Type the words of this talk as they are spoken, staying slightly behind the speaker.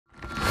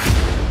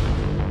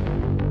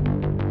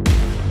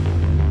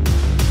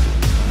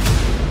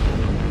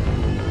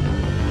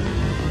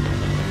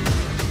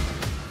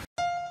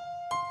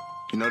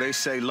know they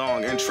say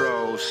long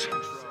intros.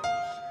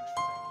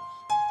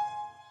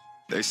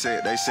 They say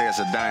it's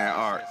a dying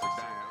art.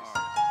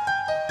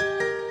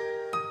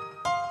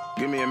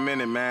 Give me a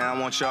minute, man. I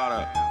want y'all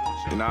to,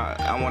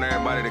 I want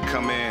everybody to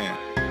come in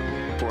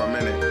for a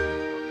minute.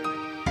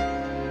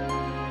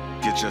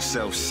 Get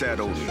yourself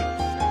settled.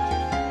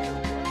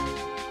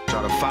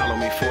 Try to follow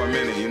me for a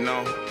minute, you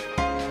know?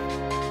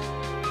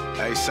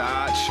 Hey,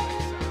 Saj.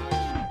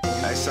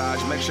 Hey,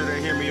 Saj, make sure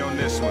they hear me on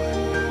this one. You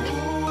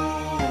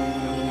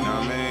know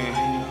what I mean?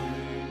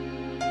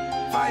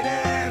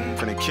 Fighting.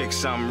 Finna kick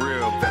something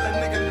real. Feel a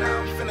nigga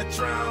now, I'm finna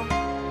drown.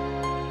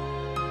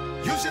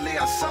 Usually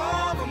I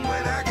solve them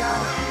when I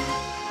got them.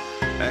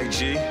 Hey,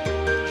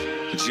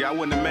 G, I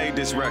wouldn't have made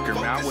this record,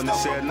 man. I wouldn't have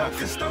said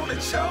nothing.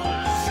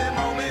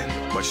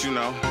 But you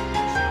know,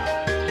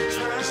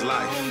 it's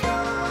life.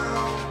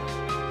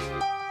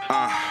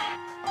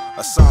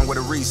 A song with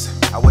a reason.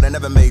 I would've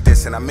never made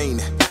this, and I mean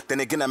it.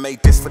 Then again, I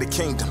made this for the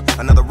kingdom.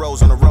 Another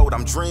rose on the road,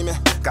 I'm dreaming.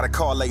 Got a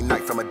call late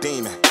night from a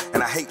demon,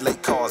 and I hate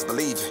late calls,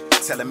 believe it.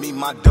 Telling me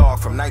my dog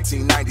from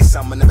 1990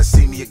 something never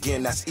see me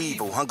again, that's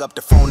evil. Hung up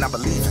the phone, I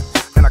believe it.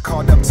 Then I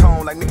called up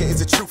Tone, like, nigga,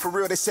 is it true for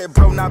real? They said,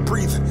 bro, not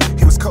breathing.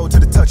 He was cold to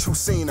the touch, who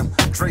seen him?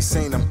 Dre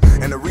seen him.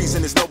 And the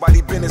reason is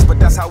nobody business, but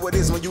that's how it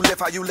is when you live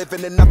how you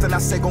living. And nothing I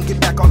say gon' get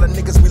back all the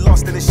niggas we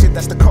lost in this shit,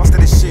 that's the cost of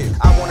this shit.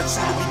 I wanted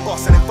you to be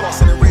bossing and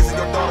flossing and raising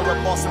your daughter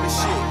up bossing this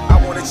shit. I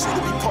wanted you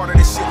to be part of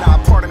this shit, now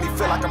a part of me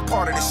feel like I'm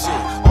part of this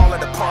shit. All of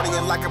the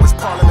partying like it was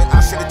parliament,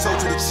 I should've told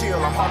you to chill.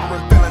 I'm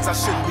harboring feelings I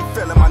shouldn't be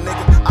feeling, my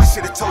nigga. I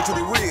should've told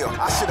you the real.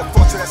 I should've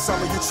fought you that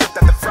summer you tripped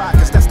at the fry,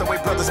 cause that's the way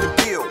brothers can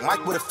feel.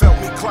 Mike would've felt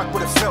me, Clark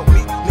would've felt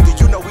me. Nigga,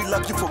 you know we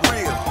love you for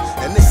real.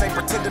 And this ain't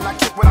pretending I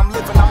kick what I'm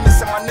living, I'm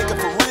missing my nigga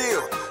for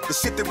real. The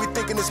shit that we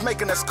thinking is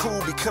making us cool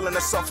be killing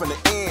us off in the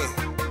end.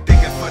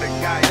 Thinking for the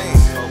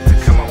guidance, to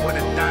come up with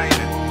a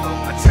diamond.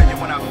 I tell you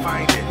when I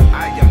find it,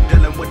 I am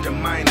dealing with the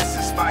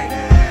minuses fighting.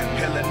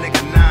 Kill a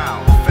nigga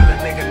now, feel a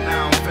nigga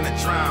now, I'm finna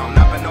drown.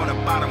 I've been on the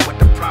bottom with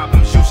the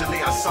problems,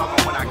 usually I solve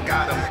them when I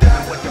got them.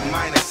 Dealing with the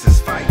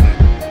minuses fighting.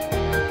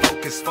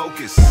 Focus,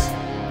 focus,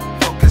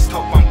 focused,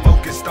 hope I'm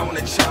focused on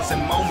the chosen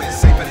moment.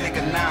 Save a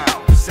nigga now,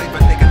 save a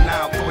nigga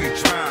now before he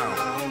drown.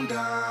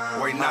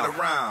 Or he not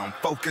around,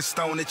 focused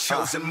on the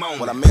chosen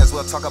moment. Well, I may as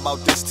well talk about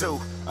this too.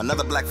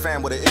 Another black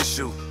fan with an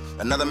issue.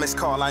 Another missed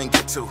call I ain't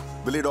get to.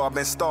 Really though, I've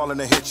been stalling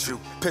to hit you.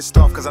 Pissed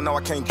off cause I know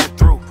I can't get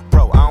through.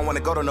 Bro, I don't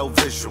wanna go to no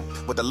visual.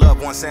 With the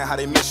loved ones saying how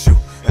they miss you.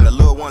 And the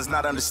little ones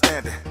not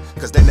understanding.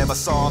 Cause they never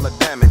saw all the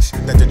damage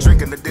that the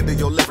drinking that did to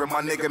your liver,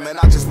 my nigga. Man,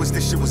 I just wish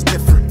this shit was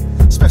different.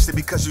 Especially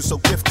because you so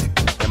gifted.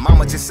 And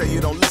mama just say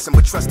you don't listen,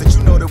 but trust that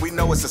you know that we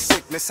know it's a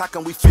sickness. How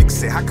can we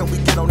fix it? How can we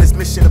get on this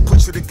mission to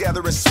put you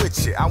together and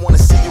switch it? I wanna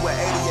see you at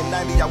 80 and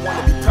 90, I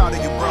wanna be proud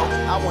of you, bro.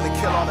 I wanna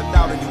kill all the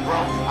doubt in you, bro.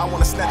 I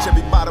wanna snatch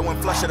every bottle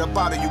and flush it up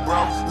out of you, bro.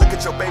 Look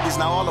at your babies,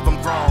 now all of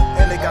them grown.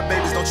 And they got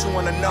babies, don't you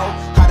wanna know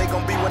how they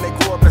gon' be when they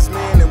grow up as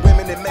men and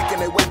women and making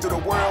their way through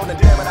the world? And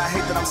damn it, I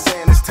hate that I'm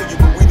saying this to you,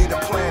 but we need a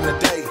plan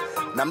today.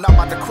 And I'm not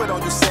about to quit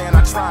on you saying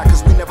I tried,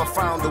 cause we never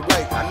found a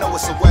way. I know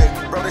it's a way,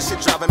 bro, this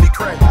shit driving me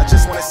crazy. I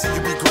just wanna see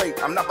you be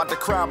great. I'm not about to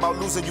cry about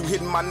losing you,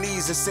 hitting my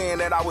knees and saying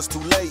that I was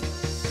too late.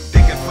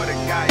 Thinking for the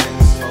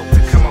guidance,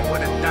 to come up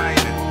with a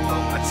diamond.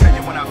 I tell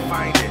you when I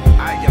find it,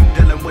 I am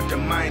dealing with the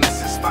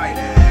minuses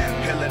fighting.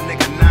 Kill a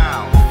nigga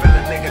now, feel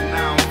a nigga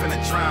now, I'm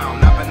finna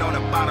drown. I've been on the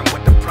bottom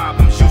with the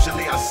problems,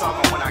 usually I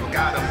solve them when I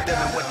got them.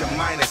 Dealing with the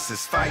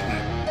minuses fighting.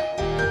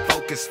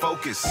 Focus,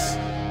 focus,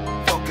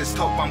 focused,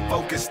 hope I'm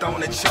focused on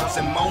the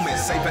chosen moment.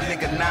 Save a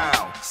nigga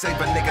now, save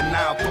a nigga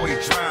now before he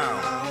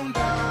drown.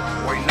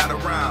 Or he not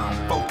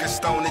around,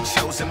 focused on the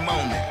chosen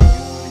moment.